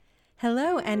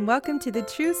Hello, and welcome to the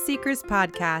Truth Seekers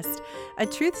Podcast. A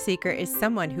truth seeker is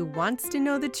someone who wants to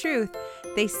know the truth.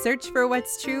 They search for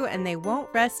what's true, and they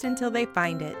won't rest until they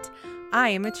find it. I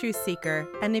am a truth seeker,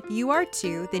 and if you are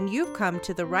too, then you've come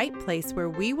to the right place where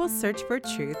we will search for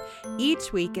truth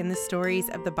each week in the stories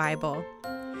of the Bible.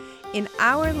 In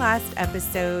our last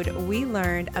episode, we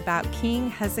learned about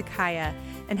King Hezekiah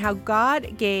and how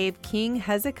God gave King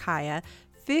Hezekiah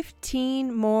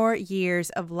 15 more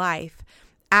years of life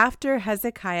after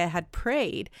Hezekiah had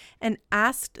prayed and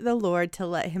asked the Lord to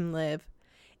let him live.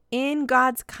 In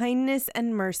God's kindness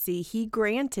and mercy, he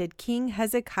granted King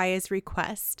Hezekiah's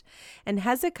request, and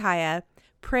Hezekiah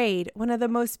prayed one of the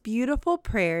most beautiful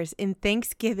prayers in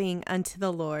thanksgiving unto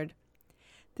the Lord.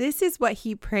 This is what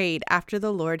he prayed after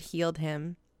the Lord healed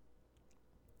him.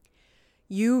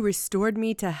 You restored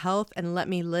me to health and let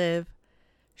me live.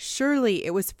 Surely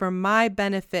it was for my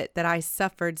benefit that I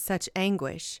suffered such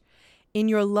anguish. In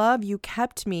your love you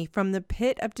kept me from the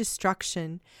pit of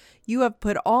destruction. You have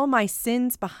put all my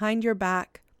sins behind your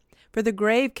back. For the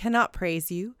grave cannot praise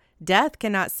you. Death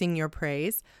cannot sing your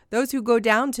praise. Those who go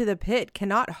down to the pit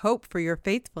cannot hope for your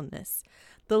faithfulness.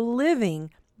 The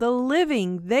living,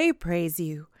 they praise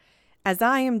you, as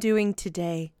I am doing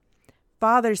today.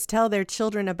 Fathers tell their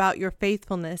children about your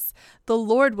faithfulness. The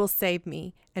Lord will save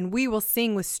me, and we will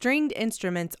sing with stringed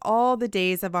instruments all the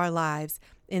days of our lives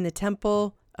in the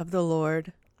temple of the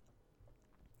Lord.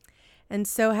 And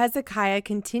so Hezekiah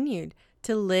continued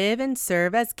to live and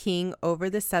serve as king over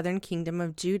the southern kingdom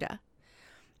of Judah.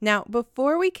 Now,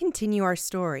 before we continue our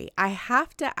story, I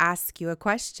have to ask you a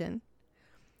question.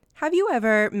 Have you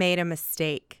ever made a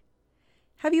mistake?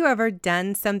 Have you ever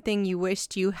done something you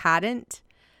wished you hadn't?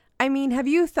 I mean, have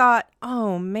you thought,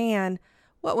 oh man,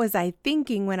 what was I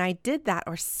thinking when I did that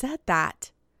or said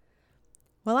that?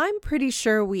 Well, I'm pretty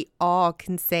sure we all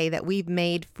can say that we've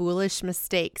made foolish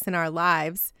mistakes in our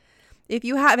lives. If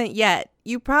you haven't yet,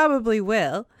 you probably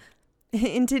will.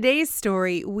 In today's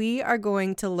story, we are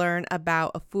going to learn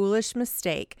about a foolish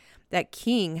mistake that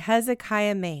King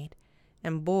Hezekiah made.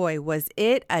 And boy, was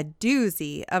it a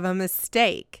doozy of a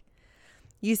mistake.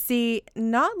 You see,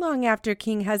 not long after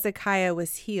King Hezekiah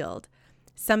was healed,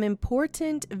 some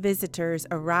important visitors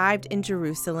arrived in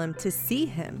Jerusalem to see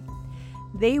him.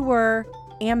 They were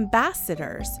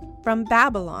ambassadors from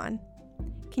Babylon.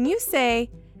 Can you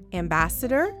say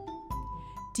ambassador?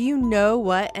 Do you know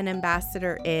what an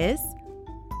ambassador is?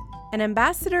 An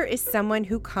ambassador is someone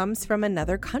who comes from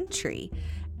another country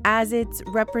as its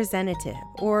representative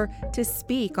or to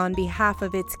speak on behalf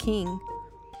of its king.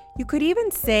 You could even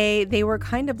say they were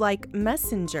kind of like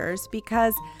messengers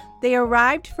because they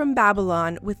arrived from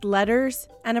Babylon with letters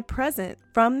and a present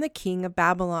from the king of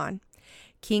Babylon,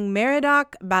 King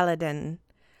Merodach-Baladan.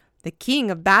 The king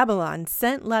of Babylon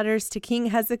sent letters to King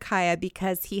Hezekiah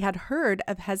because he had heard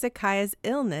of Hezekiah's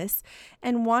illness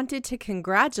and wanted to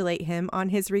congratulate him on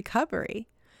his recovery.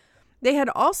 They had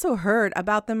also heard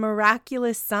about the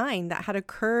miraculous sign that had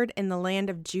occurred in the land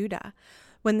of Judah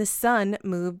when the sun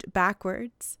moved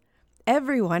backwards.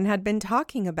 Everyone had been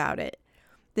talking about it.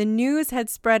 The news had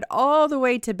spread all the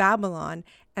way to Babylon,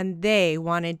 and they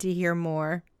wanted to hear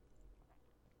more.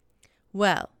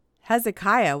 Well,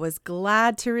 Hezekiah was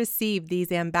glad to receive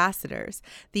these ambassadors,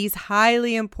 these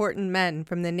highly important men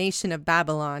from the nation of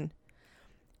Babylon.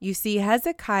 You see,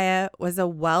 Hezekiah was a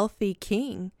wealthy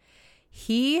king.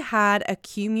 He had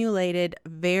accumulated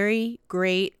very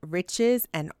great riches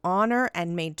and honor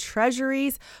and made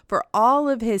treasuries for all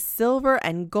of his silver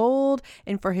and gold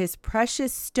and for his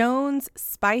precious stones,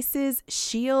 spices,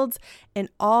 shields, and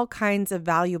all kinds of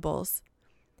valuables.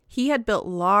 He had built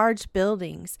large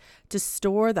buildings to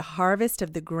store the harvest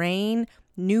of the grain,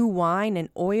 new wine, and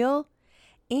oil,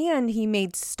 and he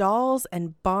made stalls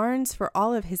and barns for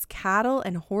all of his cattle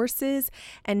and horses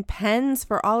and pens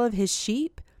for all of his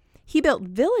sheep. He built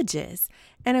villages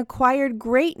and acquired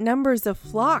great numbers of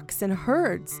flocks and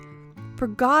herds, for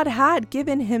God had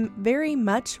given him very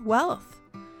much wealth.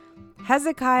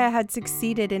 Hezekiah had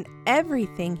succeeded in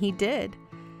everything he did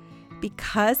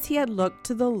because he had looked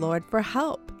to the Lord for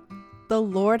help. The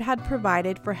Lord had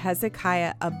provided for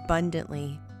Hezekiah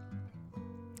abundantly.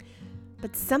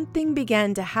 But something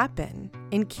began to happen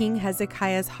in King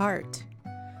Hezekiah's heart.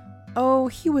 Oh,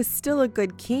 he was still a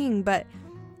good king, but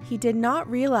he did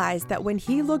not realize that when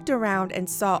he looked around and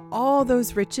saw all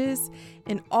those riches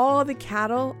and all the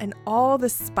cattle and all the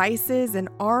spices and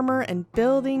armor and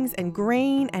buildings and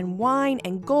grain and wine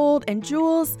and gold and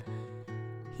jewels,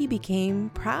 he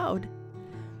became proud.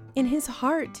 In his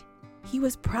heart, he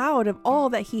was proud of all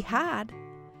that he had.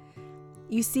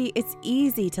 You see, it's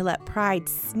easy to let pride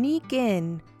sneak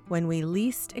in when we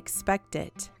least expect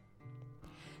it.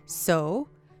 So,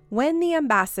 when the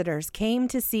ambassadors came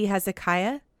to see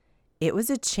Hezekiah, it was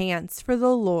a chance for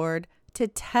the Lord to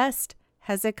test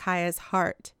Hezekiah's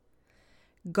heart.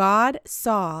 God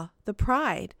saw the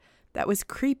pride that was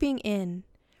creeping in,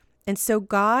 and so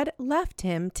God left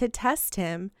him to test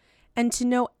him and to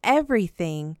know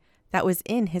everything that was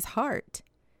in his heart.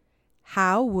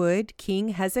 How would King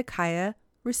Hezekiah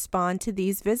respond to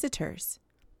these visitors?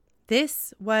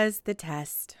 This was the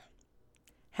test.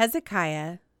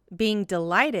 Hezekiah, being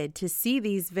delighted to see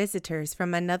these visitors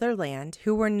from another land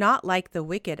who were not like the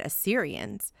wicked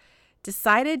Assyrians,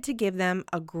 decided to give them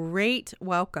a great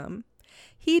welcome.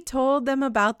 He told them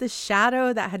about the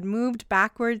shadow that had moved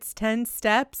backwards 10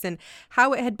 steps and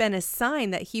how it had been a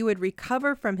sign that he would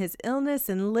recover from his illness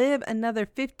and live another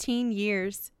 15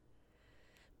 years.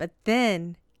 But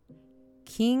then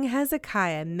King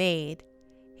Hezekiah made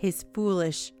his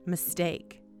foolish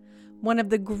mistake, one of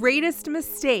the greatest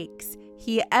mistakes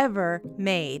he ever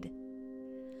made.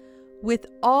 With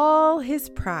all his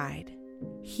pride,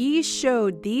 he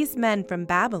showed these men from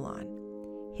Babylon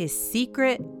his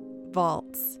secret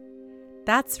vaults.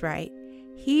 That's right,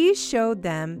 he showed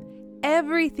them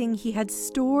everything he had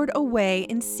stored away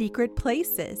in secret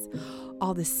places.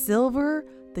 All the silver,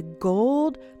 the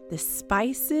gold, the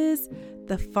spices,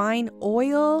 the fine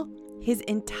oil, his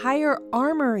entire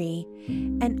armory,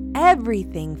 and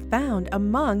everything found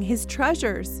among his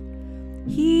treasures.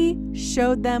 He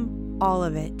showed them all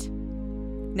of it.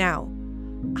 Now,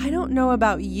 I don't know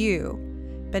about you,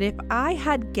 but if I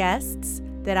had guests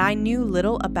that I knew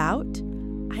little about,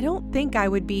 I don't think I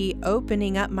would be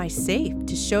opening up my safe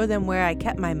to show them where I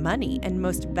kept my money and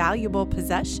most valuable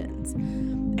possessions.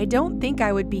 I don't think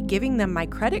I would be giving them my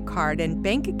credit card and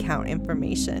bank account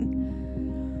information.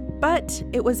 But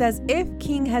it was as if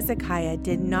King Hezekiah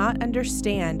did not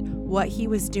understand what he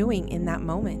was doing in that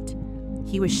moment.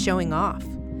 He was showing off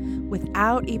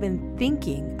without even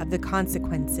thinking of the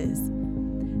consequences.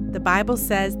 The Bible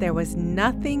says there was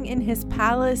nothing in his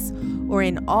palace or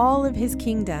in all of his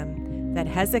kingdom that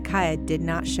Hezekiah did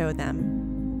not show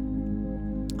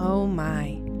them. Oh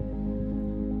my.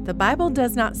 The Bible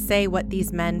does not say what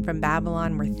these men from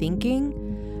Babylon were thinking,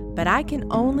 but I can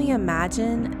only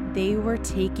imagine they were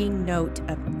taking note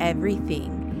of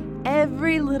everything,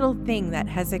 every little thing that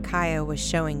Hezekiah was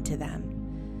showing to them.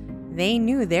 They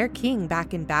knew their king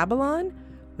back in Babylon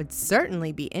would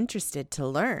certainly be interested to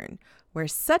learn where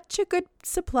such a good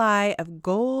supply of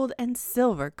gold and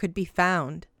silver could be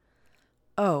found.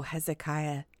 Oh,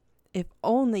 Hezekiah, if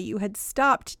only you had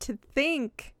stopped to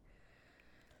think.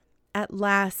 At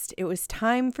last, it was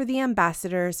time for the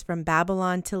ambassadors from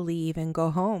Babylon to leave and go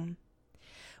home.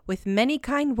 With many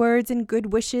kind words and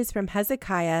good wishes from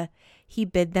Hezekiah, he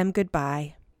bid them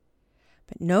goodbye.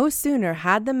 But no sooner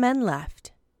had the men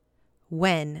left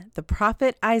when the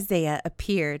prophet Isaiah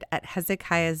appeared at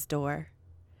Hezekiah's door.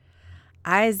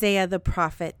 Isaiah the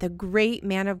prophet, the great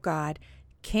man of God,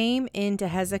 came in to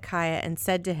Hezekiah and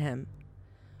said to him,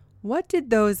 "What did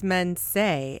those men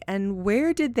say, and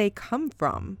where did they come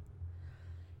from?"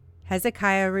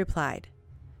 Hezekiah replied,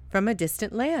 "From a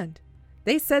distant land.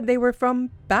 They said they were from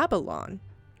Babylon."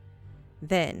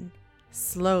 Then,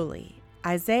 slowly,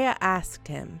 Isaiah asked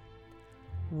him,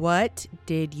 "What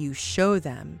did you show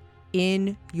them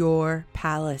in your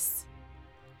palace?"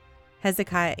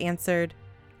 Hezekiah answered,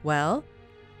 "Well,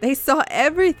 they saw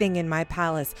everything in my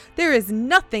palace. There is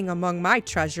nothing among my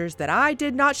treasures that I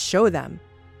did not show them."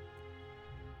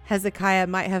 Hezekiah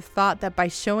might have thought that by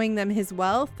showing them his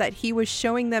wealth that he was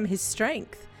showing them his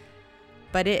strength.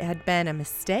 But it had been a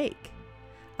mistake,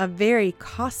 a very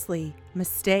costly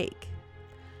mistake.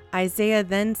 Isaiah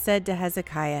then said to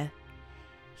Hezekiah,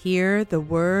 "Hear the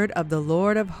word of the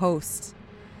Lord of hosts.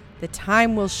 The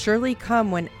time will surely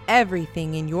come when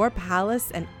everything in your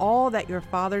palace and all that your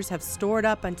fathers have stored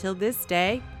up until this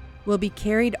day will be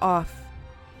carried off.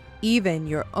 Even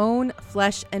your own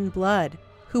flesh and blood,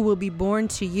 who will be born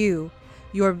to you,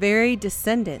 your very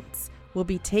descendants, will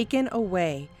be taken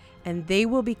away, and they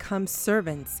will become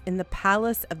servants in the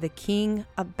palace of the king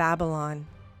of Babylon."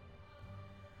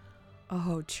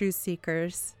 Oh, truth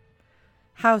seekers,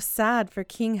 how sad for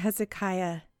King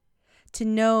Hezekiah to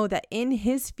know that in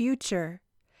his future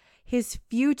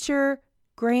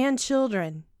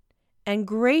grandchildren and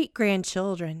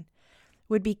great-grandchildren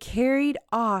would be carried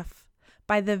off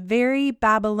by the very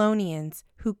Babylonians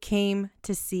who came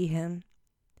to see him.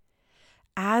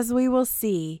 As we will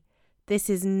see, this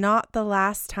is not the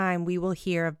last time we will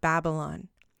hear of Babylon,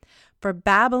 for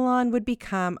Babylon would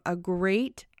become a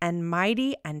great and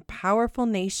mighty and powerful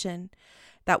nation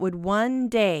that would one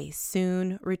day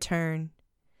soon return.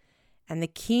 And the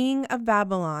king of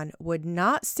Babylon would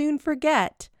not soon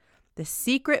forget the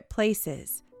secret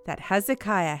places that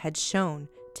Hezekiah had shown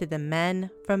to the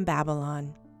men from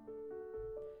Babylon.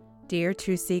 Dear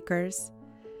truth seekers,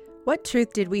 what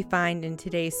truth did we find in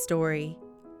today's story?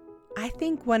 I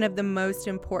think one of the most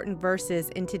important verses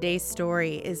in today's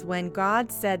story is when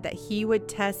God said that he would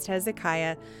test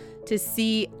Hezekiah to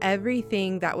see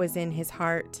everything that was in his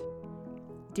heart.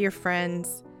 Dear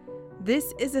friends,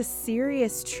 this is a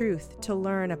serious truth to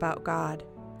learn about God.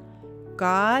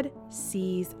 God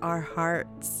sees our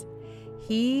hearts.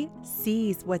 He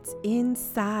sees what's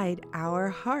inside our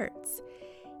hearts.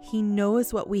 He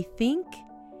knows what we think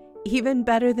even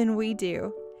better than we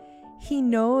do. He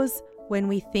knows when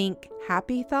we think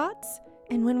happy thoughts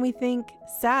and when we think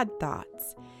sad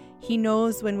thoughts. He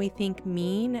knows when we think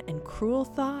mean and cruel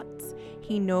thoughts.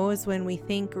 He knows when we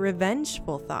think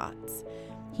revengeful thoughts.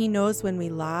 He knows when we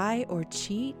lie or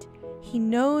cheat. He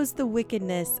knows the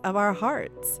wickedness of our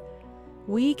hearts.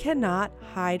 We cannot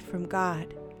hide from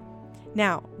God.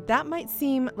 Now, that might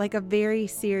seem like a very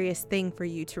serious thing for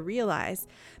you to realize,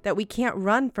 that we can't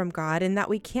run from God and that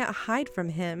we can't hide from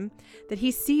Him, that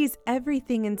He sees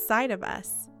everything inside of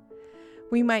us.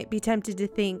 We might be tempted to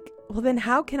think, well, then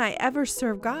how can I ever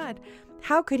serve God?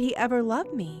 How could He ever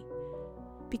love me?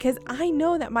 Because I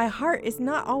know that my heart is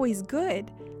not always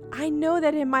good. I know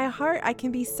that in my heart I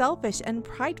can be selfish and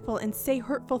prideful and say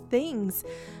hurtful things.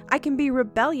 I can be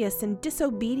rebellious and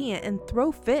disobedient and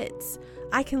throw fits.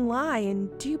 I can lie and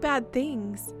do bad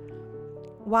things.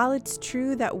 While it's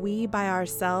true that we by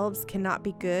ourselves cannot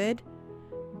be good,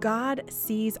 God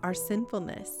sees our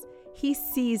sinfulness. He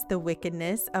sees the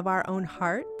wickedness of our own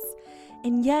hearts,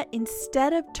 and yet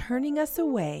instead of turning us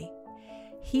away,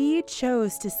 He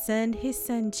chose to send His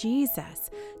Son Jesus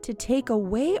to take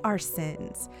away our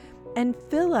sins and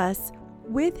fill us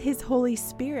with His Holy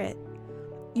Spirit.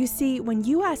 You see, when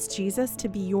you ask Jesus to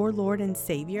be your Lord and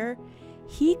Savior,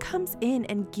 He comes in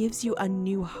and gives you a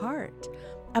new heart,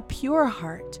 a pure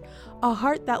heart, a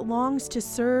heart that longs to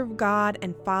serve God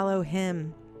and follow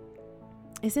Him.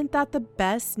 Isn't that the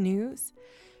best news?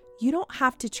 You don't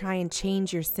have to try and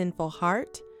change your sinful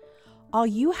heart. All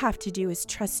you have to do is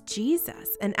trust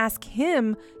Jesus and ask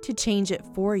Him to change it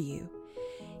for you.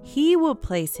 He will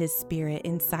place His Spirit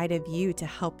inside of you to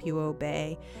help you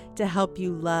obey, to help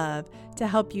you love, to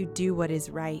help you do what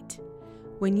is right.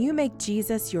 When you make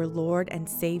Jesus your Lord and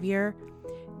Savior,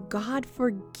 God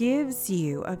forgives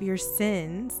you of your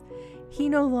sins. He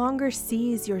no longer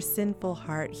sees your sinful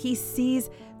heart. He sees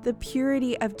the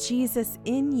purity of Jesus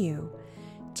in you.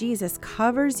 Jesus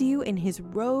covers you in His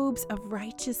robes of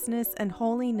righteousness and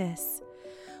holiness.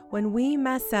 When we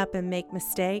mess up and make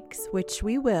mistakes, which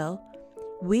we will,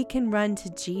 we can run to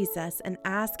Jesus and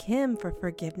ask Him for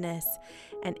forgiveness,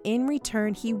 and in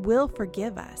return, He will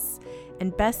forgive us.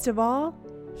 And best of all,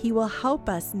 He will help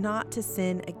us not to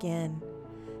sin again.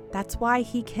 That's why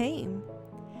He came.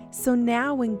 So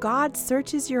now when God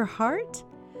searches your heart,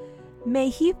 may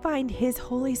He find His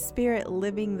Holy Spirit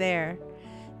living there.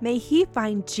 May He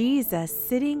find Jesus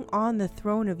sitting on the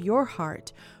throne of your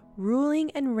heart,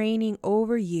 ruling and reigning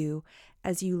over you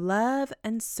as you love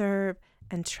and serve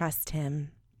and trust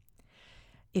Him.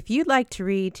 If you'd like to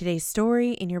read today's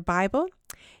story in your Bible,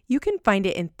 you can find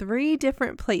it in 3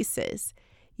 different places.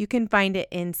 You can find it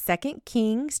in 2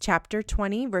 Kings chapter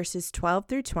 20, verses 12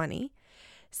 through 20,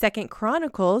 2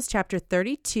 Chronicles chapter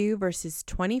 32, verses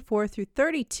 24 through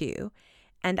 32,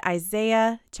 and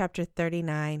Isaiah chapter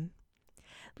 39.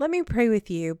 Let me pray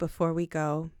with you before we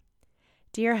go.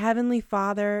 Dear Heavenly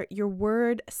Father, your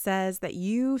word says that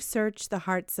you search the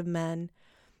hearts of men.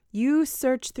 You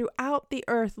search throughout the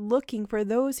earth looking for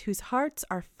those whose hearts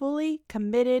are fully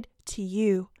committed to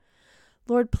you.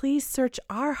 Lord, please search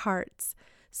our hearts.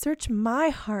 Search my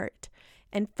heart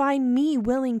and find me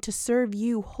willing to serve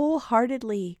you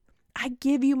wholeheartedly. I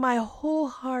give you my whole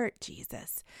heart,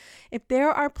 Jesus. If there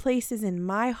are places in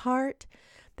my heart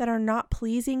that are not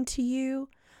pleasing to you,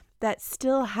 that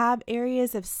still have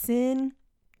areas of sin,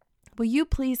 will you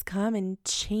please come and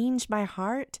change my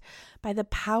heart by the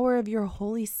power of your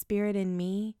Holy Spirit in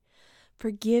me?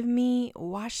 Forgive me,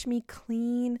 wash me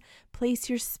clean, place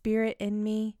your Spirit in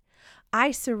me. I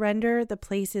surrender the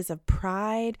places of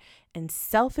pride and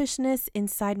selfishness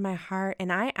inside my heart,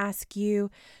 and I ask you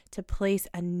to place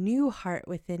a new heart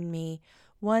within me,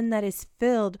 one that is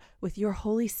filled with your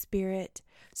Holy Spirit,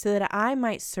 so that I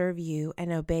might serve you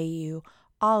and obey you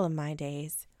all of my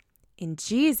days. In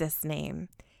Jesus' name,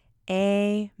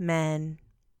 amen.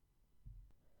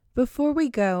 Before we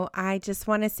go, I just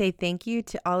want to say thank you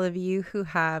to all of you who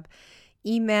have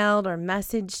emailed or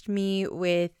messaged me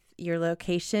with your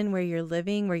location, where you're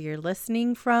living, where you're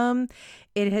listening from.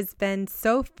 It has been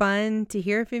so fun to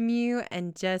hear from you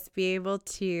and just be able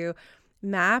to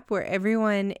map where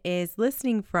everyone is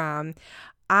listening from.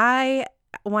 I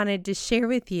wanted to share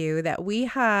with you that we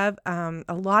have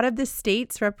a lot of the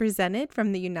states represented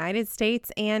from the United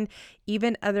States and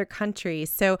even other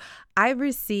countries. So I've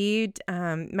received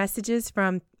messages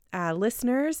from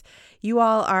listeners. You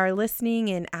all are listening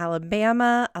in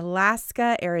Alabama,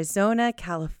 Alaska, Arizona,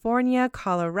 California,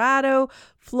 Colorado,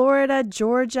 Florida,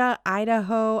 Georgia,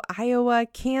 Idaho, Iowa,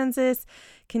 Kansas,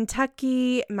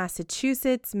 Kentucky,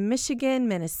 Massachusetts, Michigan,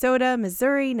 Minnesota,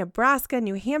 Missouri, Nebraska,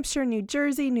 New Hampshire, New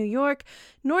Jersey, New York,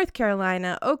 North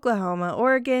Carolina, Oklahoma,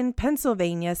 Oregon,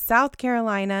 Pennsylvania, South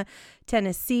Carolina,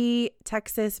 Tennessee,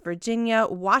 Texas, Virginia,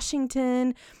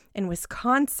 Washington, and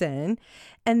Wisconsin.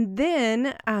 And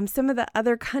then some of the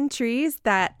other countries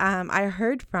that I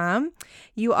heard from,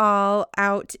 you all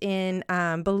out in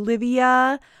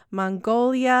Bolivia,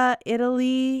 Mongolia,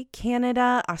 Italy,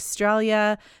 Canada,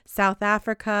 Australia, South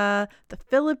Africa, the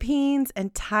Philippines,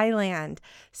 and Thailand.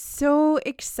 So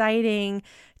exciting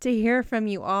to hear from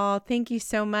you all. Thank you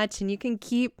so much. And you can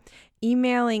keep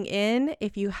emailing in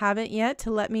if you haven't yet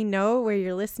to let me know where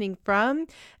you're listening from.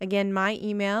 Again, my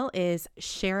email is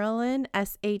Sherilyn,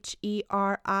 SHERILYN,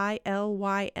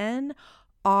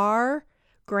 R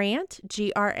Grant,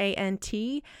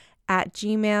 GRANT,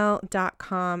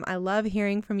 @gmail.com. I love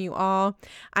hearing from you all.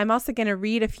 I'm also going to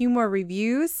read a few more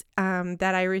reviews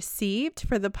that I received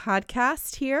for the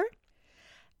podcast here.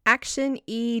 Action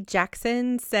E.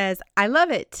 Jackson says, I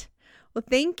love it. Well,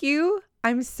 thank you.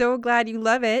 I'm so glad you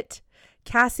love it.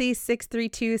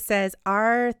 Cassie632 says,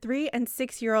 our 3 and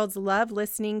 6-year-olds love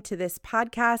listening to this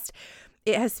podcast.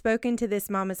 It has spoken to this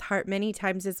mama's heart many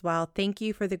times as well. Thank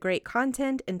you for the great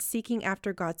content and seeking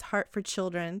after God's heart for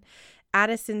children.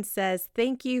 Addison says,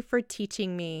 thank you for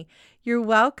teaching me. You're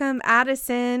welcome,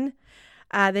 Addison.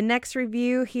 The next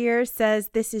review here says,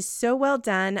 this is so well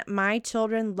done. My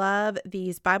children love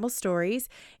these Bible stories,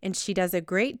 and she does a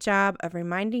great job of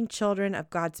reminding children of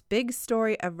God's big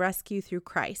story of rescue through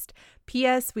Christ.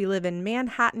 P.S. We live in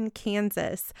Manhattan,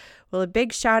 Kansas. Well, a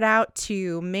big shout out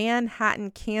to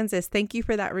Manhattan, Kansas. Thank you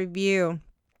for that review.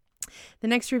 The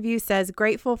next review says,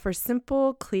 grateful for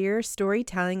simple, clear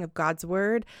storytelling of God's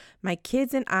word. My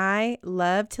kids and I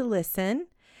love to listen.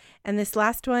 And this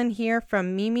last one here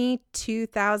from Mimi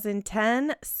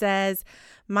 2010 says,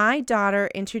 my daughter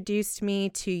introduced me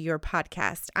to your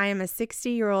podcast. I am a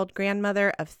 60-year-old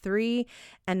grandmother of 3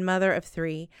 and mother of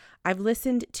 3. I've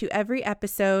listened to every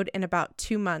episode in about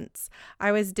 2 months.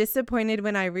 I was disappointed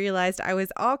when I realized I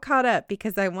was all caught up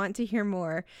because I want to hear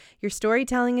more. Your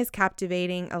storytelling is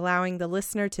captivating, allowing the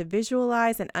listener to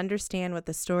visualize and understand what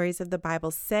the stories of the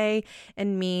Bible say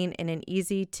and mean in an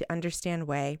easy to understand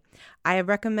way. I have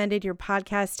recommended your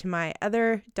podcast to my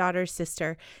other daughter's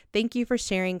sister. Thank you for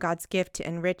sharing God's gift to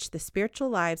enrich the spiritual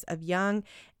lives of young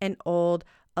and old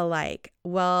alike.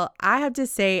 Well, I have to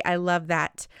say, I love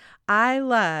that. I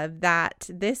love that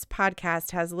this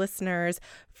podcast has listeners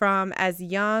from as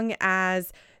young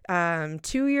as 2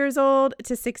 years old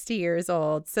to 60 years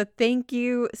old. So thank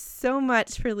you so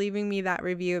much for leaving me that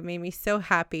review. It made me so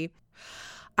happy.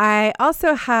 I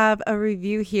also have a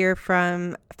review here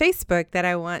from Facebook that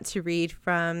I want to read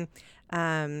from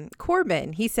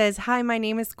Corbin. He says, hi, my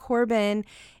name is Corbin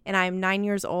and I'm 9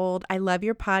 years old. I love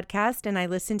your podcast and I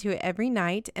listen to it every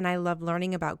night and I love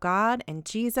learning about God and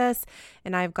Jesus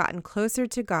and I've gotten closer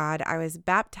to God. I was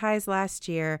baptized last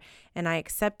year and I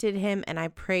accepted him and I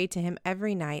pray to him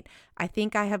every night. I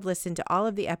think I have listened to all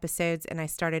of the episodes and I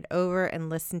started over and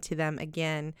listened to them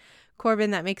again.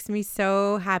 Corbin, that makes me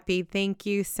so happy. Thank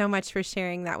you so much for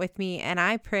sharing that with me. And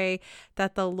I pray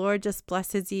that the Lord just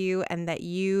blesses you and that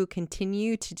you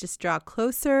continue to just draw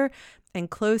closer and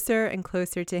closer and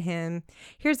closer to him.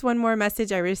 Here's one more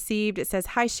message I received. It says,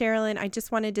 hi, Sherilyn. I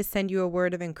just wanted to send you a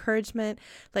word of encouragement,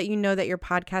 let you know that your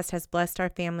podcast has blessed our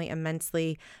family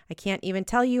immensely. I can't even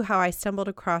tell you how I stumbled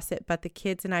across it, but the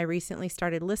kids and I recently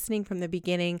started listening from the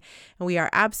beginning, and we are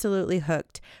absolutely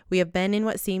hooked. We have been in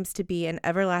what seems to be an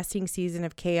everlasting season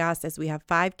of chaos as we have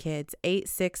 5 kids, 8,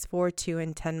 6, 4, 2,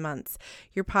 and 10 months.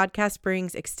 Your podcast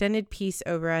brings extended peace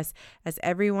over us as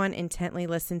everyone intently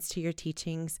listens to your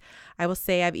teachings. I will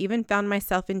say I've even found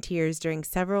myself in tears during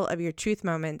several of your truth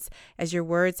moments as your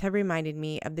words have reminded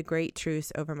me of the great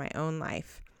truths over my own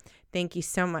life. Thank you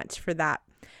so much for that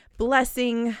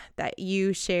blessing that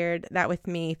you shared that with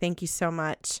me. Thank you so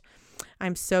much.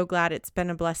 I'm so glad it's been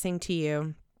a blessing to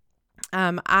you.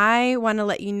 I want to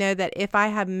let you know that if I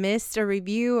have missed a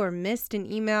review or missed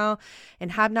an email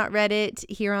and have not read it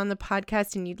here on the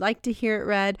podcast and you'd like to hear it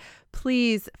read,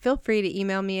 please feel free to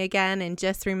email me again and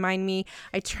just remind me.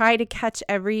 I try to catch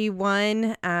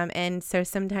everyone, and so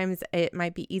sometimes it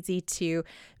might be easy to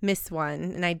miss one,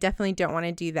 and I definitely don't want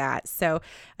to do that. So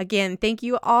again, thank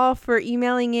you all for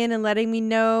emailing in and letting me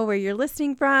know where you're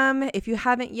listening from. If you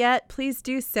haven't yet, please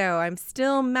do so. I'm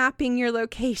still mapping your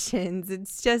locations.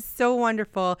 It's just so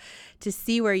wonderful to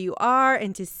see where you are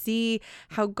and to see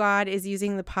how God is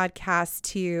using the podcast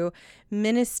to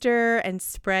minister and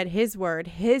spread His word,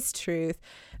 His truth,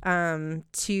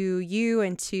 to you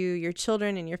and to your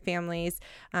children and your families.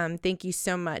 Thank you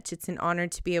so much. It's an honor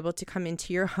to be able to come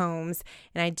into your homes,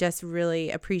 and I just really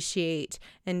appreciate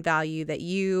and value that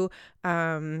you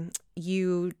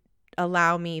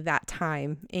allow me that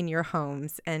time in your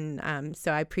homes, and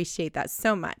so I appreciate that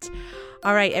so much.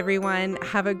 All right, everyone,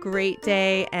 have a great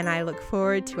day, and I look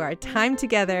forward to our time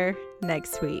together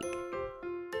next week.